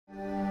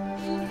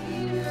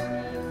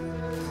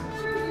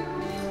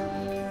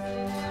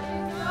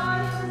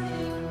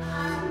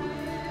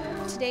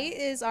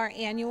is our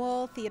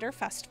annual theater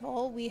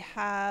festival. We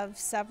have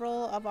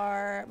several of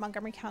our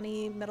Montgomery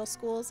County middle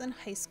schools and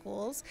high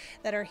schools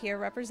that are here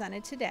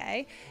represented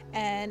today.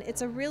 And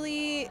it's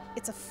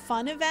a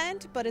fun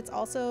event, but it's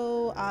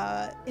also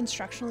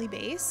instructionally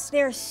based.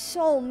 There are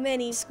so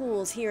many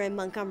schools here in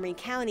Montgomery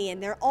County,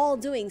 and they're all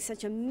doing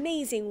such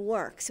amazing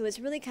work. So it's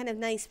really kind of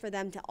nice for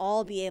them to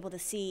all be able to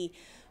see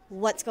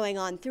what's going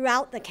on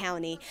throughout the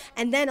county,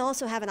 and then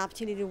also have an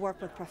opportunity to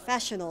work with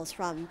professionals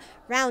from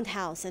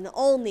Roundhouse and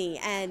Olney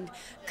and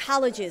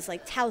colleges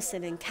like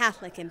Towson and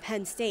Catholic and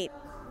Penn State.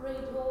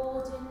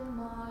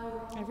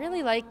 I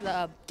really like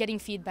getting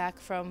feedback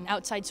from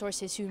outside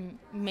sources who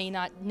may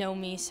not know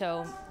me,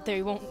 so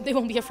they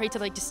won't be afraid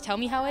to just tell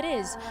me how it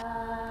is.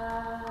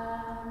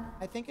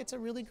 I think it's a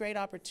really great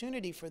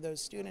opportunity for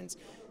those students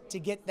to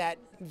get that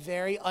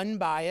very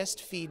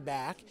unbiased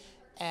feedback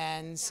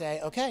and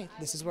say, okay,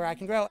 this is where I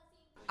can grow.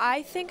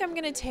 I think I'm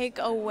going to take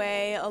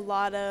away a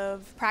lot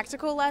of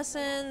practical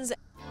lessons.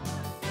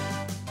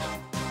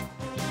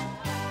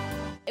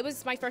 It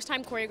was my first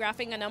time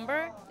choreographing a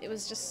number. It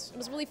was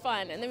really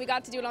fun, and then we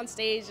got to do it on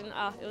stage, and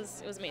it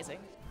was amazing.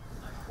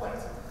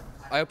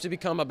 I hope to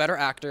become a better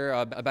actor,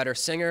 a better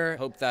singer.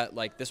 Hope that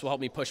this will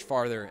help me push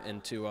farther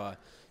into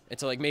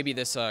maybe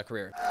this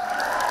career.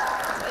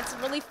 It's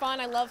really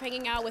fun. I love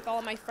hanging out with all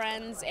of my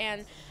friends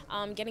and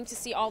getting to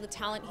see all the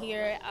talent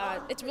here.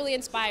 It's really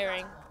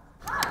inspiring.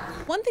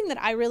 One thing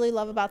that I really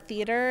love about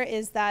theater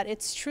is that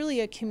it's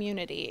truly a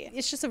community.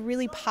 It's just a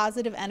really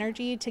positive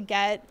energy to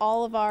get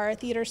all of our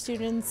theater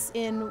students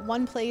in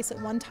one place at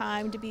one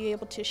time, to be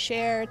able to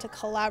share, to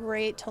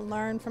collaborate, to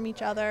learn from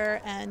each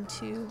other, and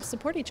to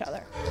support each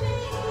other.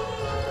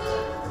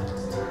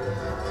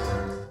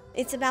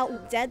 It's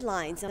about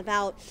deadlines,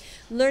 about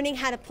learning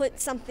how to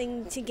put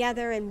something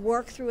together and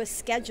work through a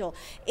schedule.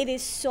 It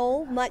is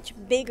so much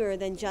bigger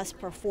than just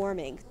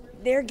performing.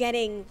 They're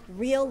getting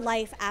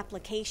real-life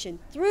application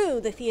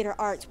through the theater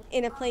arts.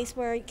 In a place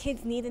where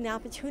kids need an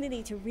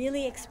opportunity to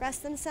really express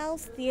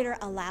themselves, theater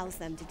allows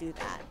them to do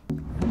that.